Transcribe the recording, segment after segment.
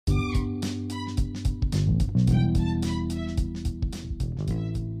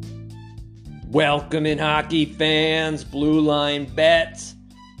Welcome in, hockey fans, Blue Line Bets,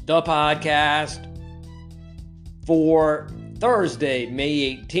 the podcast for Thursday,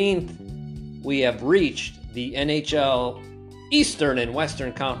 May 18th. We have reached the NHL Eastern and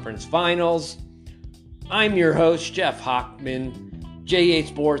Western Conference Finals. I'm your host, Jeff Hockman,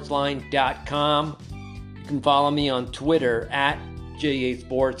 j8sportsline.com. You can follow me on Twitter at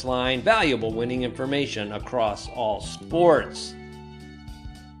j8sportsline. Valuable winning information across all sports.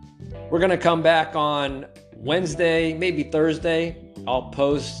 We're going to come back on Wednesday, maybe Thursday. I'll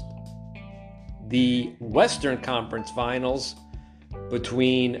post the Western Conference Finals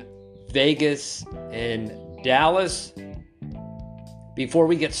between Vegas and Dallas. Before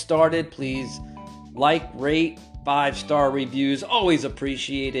we get started, please like, rate, 5-star reviews, always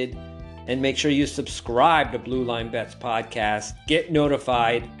appreciated. And make sure you subscribe to Blue Line Bets podcast. Get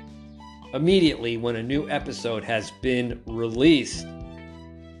notified immediately when a new episode has been released.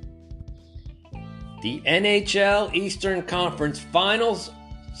 The NHL Eastern Conference Finals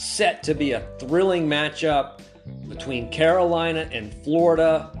set to be a thrilling matchup between Carolina and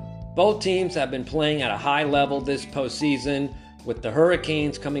Florida. Both teams have been playing at a high level this postseason, with the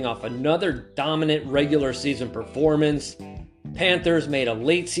Hurricanes coming off another dominant regular season performance. Panthers made a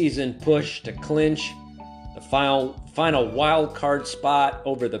late season push to clinch the final wild card spot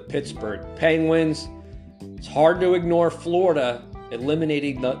over the Pittsburgh Penguins. It's hard to ignore Florida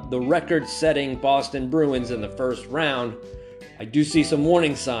eliminating the record-setting Boston Bruins in the first round. I do see some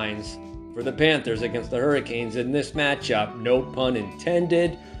warning signs for the Panthers against the Hurricanes in this matchup, no pun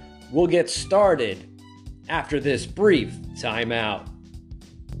intended. We'll get started after this brief timeout.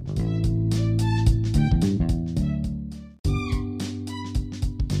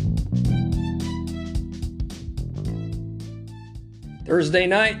 Thursday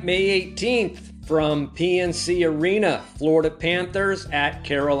night, May 18th, from PNC Arena, Florida Panthers at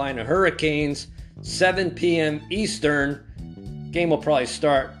Carolina Hurricanes, 7 p.m. Eastern. Game will probably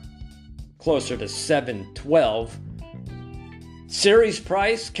start closer to 7:12. Series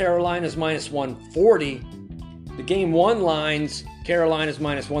price, Carolina's minus 140. The game one lines, Carolina's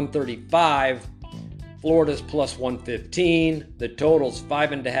minus 135. Florida's plus 115. The total's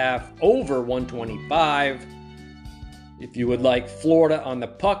 5.5 over 125. If you would like Florida on the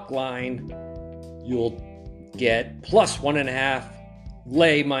puck line, you'll get plus 1.5,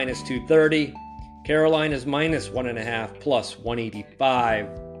 lay minus 230. Carolina's minus 1.5, plus 185.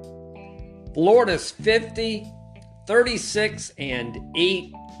 Florida's 50, 36 and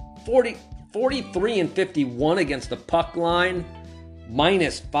 8, 43 and 51 against the puck line,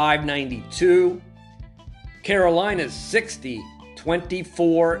 minus 592. Carolina's 60,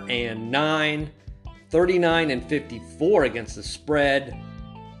 24 and 9, 39 and 54 against the spread,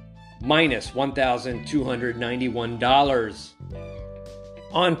 minus $1,291.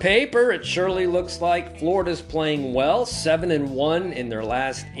 On paper, it surely looks like Florida's playing well, 7-1 in their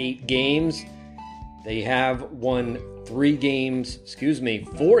last 8 games. They have won 4 games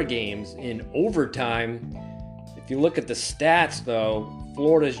in overtime. If you look at the stats, though,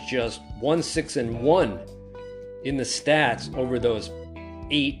 Florida's just 1-6-1 in the stats over those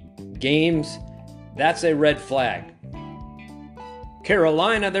 8 games. That's a red flag.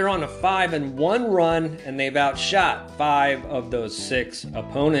 Carolina, they're on a 5-1 run, and they've outshot 5 of those 6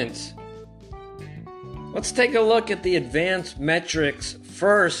 opponents. Let's take a look at the advanced metrics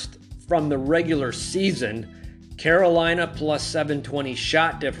first from the regular season. Carolina plus 720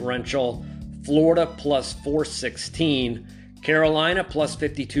 shot differential, Florida plus 416. Carolina plus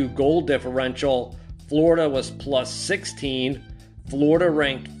 52 goal differential, Florida was plus 16. Florida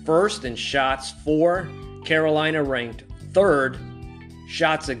ranked first in shots for, Carolina ranked third.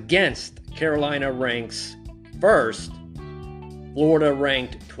 Shots against, Carolina ranks first. Florida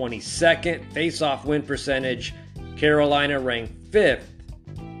ranked 22nd. Face-off win percentage, Carolina ranked 5th.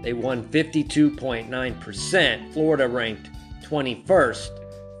 They won 52.9%. Florida ranked 21st,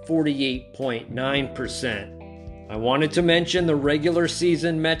 48.9%. I wanted to mention the regular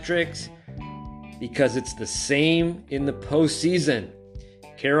season metrics because it's the same in the postseason.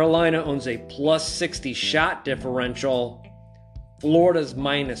 Carolina owns a plus 60 shot differential. Florida's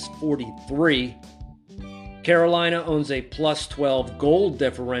minus 43. Carolina owns a plus 12 goal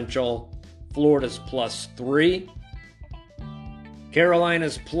differential. Florida's plus 3.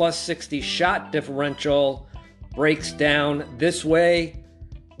 Carolina's plus 60 shot differential breaks down this way.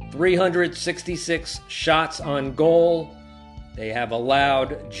 366 shots on goal. They have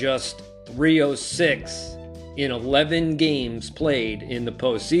allowed just 306 in 11 games played in the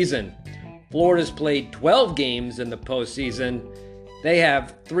postseason. Florida's played 12 games in the postseason. They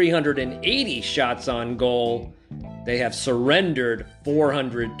have 380 shots on goal. They have surrendered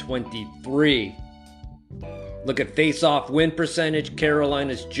 423. Look at face-off win percentage.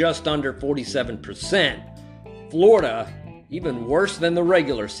 Carolina's just under 47%. Florida, even worse than the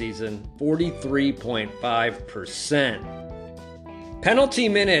regular season, 43.5%. Penalty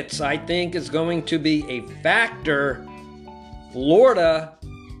minutes, I think, is going to be a factor. Florida,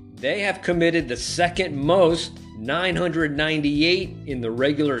 they have committed the second most, 998 in the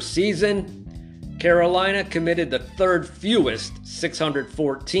regular season. Carolina committed the third fewest,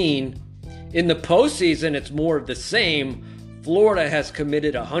 614. In the postseason, it's more of the same. Florida has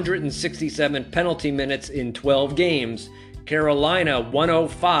committed 167 penalty minutes in 12 games. Carolina,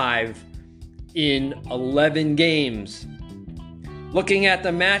 105 in 11 games. Looking at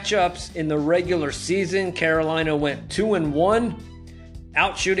the matchups in the regular season, Carolina went 2-1,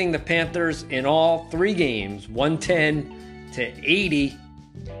 outshooting the Panthers in all 3 games, 110-80.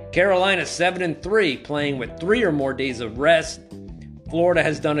 Carolina 7-3, playing with 3 or more days of rest. Florida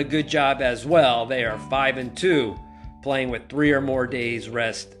has done a good job as well. They are 5-2, playing with 3 or more days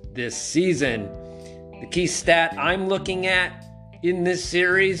rest this season. The key stat I'm looking at in this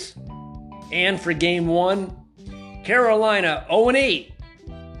series and for Game 1, Carolina 0-8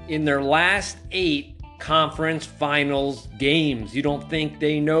 in their last 8 conference finals games. You don't think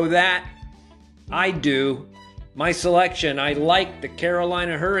they know that? I do. My selection, I like the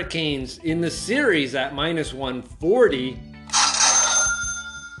Carolina Hurricanes in the series at -140.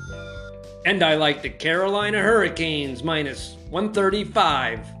 And I like the Carolina Hurricanes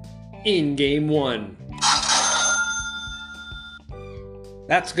 -135 in Game 1.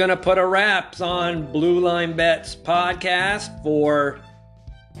 That's going to put a wrap on Blue Line Bets podcast for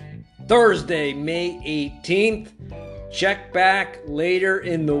Thursday, May 18th. Check back later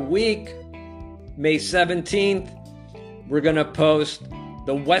in the week. May 17th, we're going to post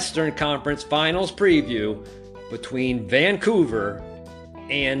the Western Conference Finals preview between Vancouver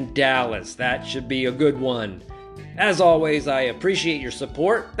and Dallas. That should be a good one. As always, I appreciate your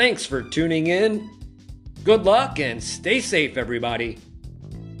support. Thanks for tuning in. Good luck and stay safe, everybody.